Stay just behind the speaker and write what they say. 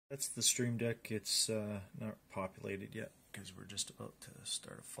That's the Stream Deck. It's not populated yet because we're just about to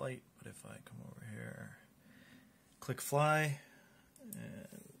start a flight. But if I come over here, click fly,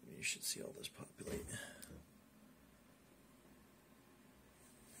 and you should see all this populate.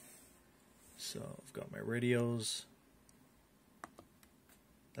 So I've got my radios.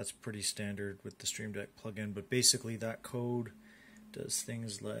 That's pretty standard with the Stream Deck plugin, but basically that code does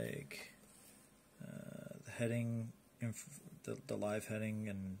things like the heading, the live heading,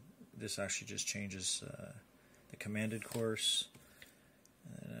 and this actually just changes the commanded course.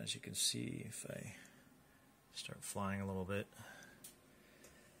 And as you can see, if I start flying a little bit,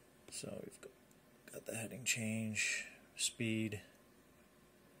 so we've got the heading change, speed,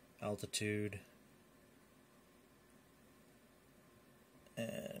 altitude,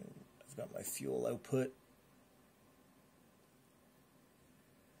 and I've got my fuel output.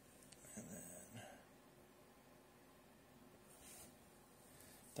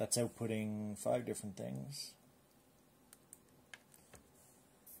 That's outputting 5 different things.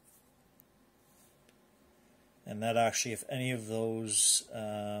 And that actually, if any of those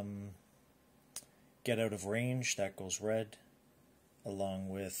get out of range, that goes red. Along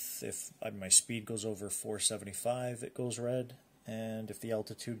with, if my speed goes over 475, it goes red. And if the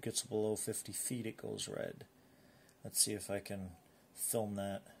altitude gets below 50 feet, it goes red. Let's see if I can film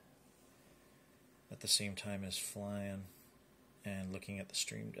that at the same time as flying and looking at the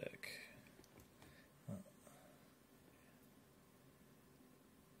Stream Deck.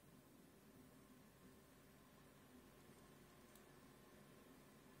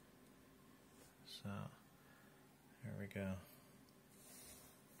 So, here we go.